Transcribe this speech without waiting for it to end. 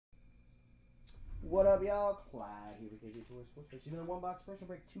What up, y'all? Clyde here with KK Tour Sports Break. You know, one box personal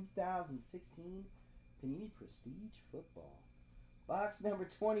break 2016 Panini Prestige Football. Box number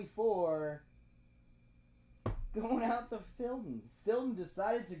 24 going out to Filton. Filton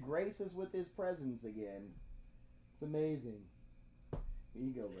decided to grace us with his presence again. It's amazing. Here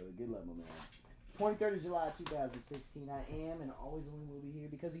you go, brother. Good luck, my man. 23rd of July 2016. I am and always will be here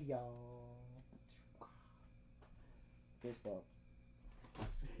because of y'all. Fist bump.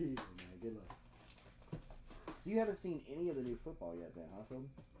 Here, man. Good luck. So you haven't seen any of the new football yet then, huh, Phil?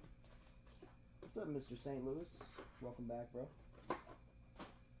 What's up, Mr. St. Louis? Welcome back, bro. Alright.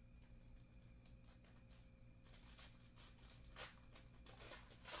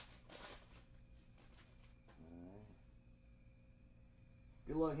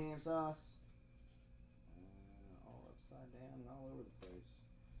 Good luck, ham sauce. All upside down and all over the place.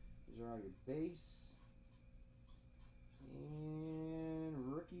 These are all your base. And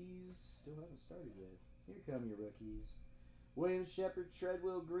rookies still haven't started yet. Here come your rookies. Williams, Shepard,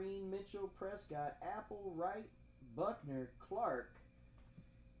 Treadwell, Green, Mitchell, Prescott, Apple, Wright, Buckner, Clark.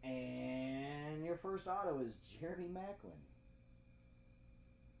 And your first auto is Jeremy Maclin.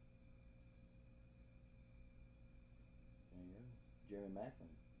 There you go. Jeremy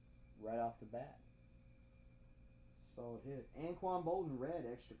Maclin. Right off the bat. Solid hit. Anquan Bolden, red,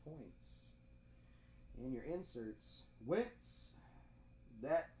 extra points. And your inserts. Wentz.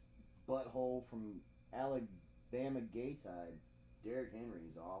 That butthole from Alabama Gaytide. Derrick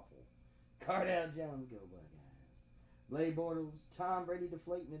Henry's awful. Cardell Jones, go Buckeyes. Blade Bortles, Tom Brady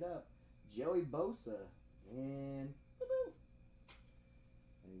deflating it up. Joey Bosa, and woo-hoo.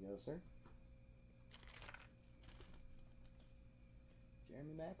 There you go, sir.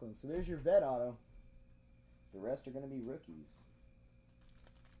 Jeremy Maclin. So there's your vet auto. The rest are going to be rookies.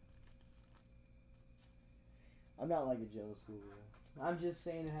 I'm not like a Joe School. I'm just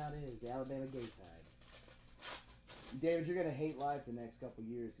saying how it is. The Alabama Gaytide. David, you're going to hate life the next couple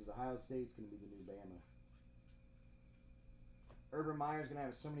years because Ohio State's going to be the new Bama. Urban Meyer's going to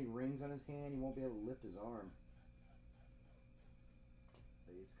have so many rings on his hand, he won't be able to lift his arm.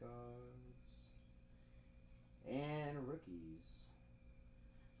 Base cards. And rookies.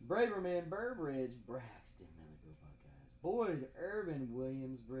 Braverman, Burbridge, Braxton, Miller, go Buckeyes. Boyd, Urban,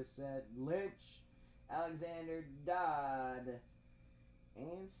 Williams, Brissett, Lynch, Alexander, Dodd,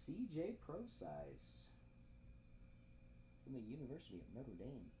 and CJ Procise from the University of Notre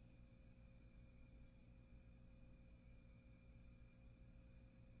Dame.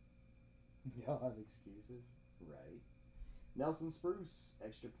 Y'all have excuses? Right. Nelson Spruce,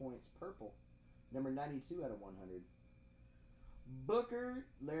 extra points, purple. Number 92 out of 100. Booker,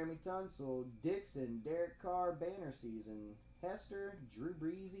 Laramie Tunsil, Dixon, Derek Carr, banner season. Hester, Drew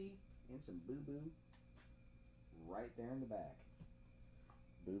Breezy, and some boo-boo right there in the back.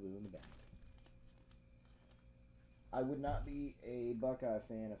 Boo-boo in the back. I would not be a Buckeye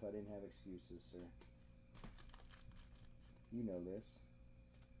fan if I didn't have excuses, sir. You know this.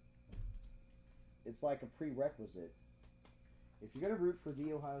 It's like a prerequisite. If you're going to root for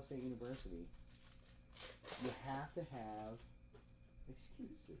The Ohio State University, you have to have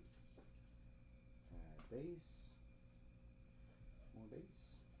excuses. Alright, base. More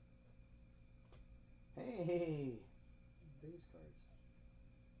base. Hey! Base cards.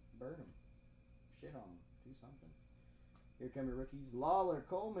 Burn them. Shit on them. Do something. Here come your rookies. Lawler,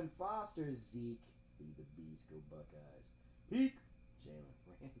 Coleman, Foster, Zeke. Be the beast, go Buckeyes. Peak. Jalen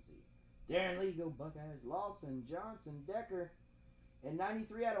Ramsey. Darren Lee, go Buckeyes. Lawson, Johnson, Decker. And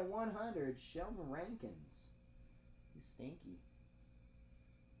 93 out of 100, Sheldon Rankins. He's stinky.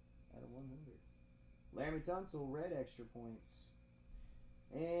 Out of 100. Laramie Tunsil, red extra points.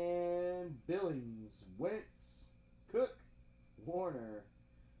 And Billings, Wentz, Cook, Warner,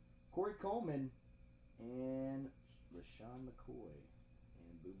 Corey Coleman, and LaShawn McCoy.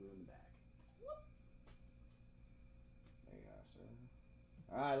 And Boo Boo in the back. Whoop. There you are, sir.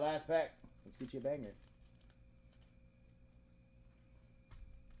 Alright, last pack. Let's get you a banger.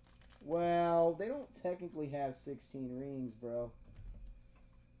 Well, they don't technically have 16 rings, bro.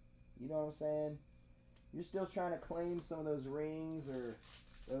 You know what I'm saying? You're still trying to claim some of those rings or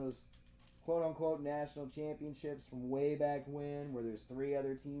those quote-unquote national championships from way back when where there's 3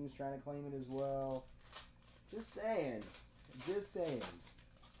 other teams trying to claim it as well. Just saying. Just saying.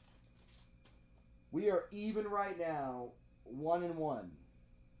 We are even right now, 1-1.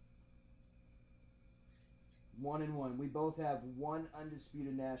 1-1. We both have 1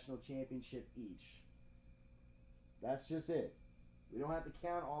 undisputed national championship each. That's just it. We don't have to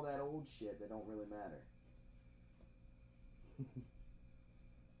count all that old shit that don't really matter.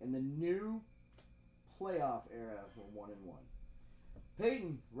 In the new playoff era, we're 1-1.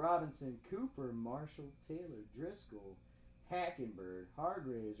 Peyton, Robinson, Cooper, Marshall, Taylor, Driscoll, Hackenberg,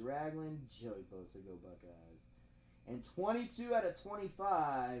 Hargraves, Ragland, Joey Bosa, go Buckeyes. And 22 out of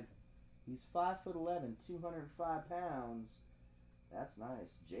 25. He's 5'11", 205 pounds. That's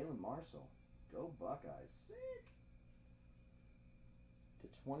nice. Jalen Marshall, go Buckeyes. Sick.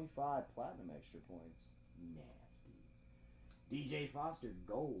 To 25 platinum extra points. Nasty. DJ Foster,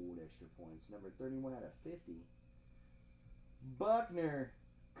 gold extra points. Number 31 out of 50. Buckner,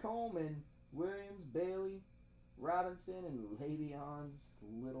 Coleman, Williams, Bailey, Robinson, and Le'Veon's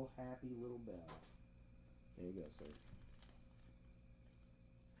little happy little bell. There you go, sir.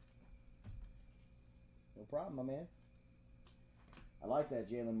 No problem, my man. I like that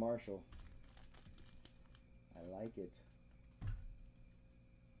Jalen Marshall. I like it.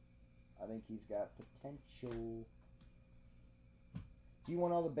 I think he's got potential. Do you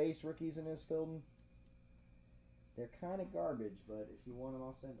want all the base rookies in this, Filden? They're kind of garbage, but if you want them,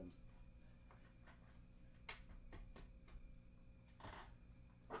 I'll send them.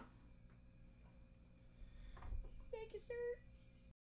 Thank you, sir.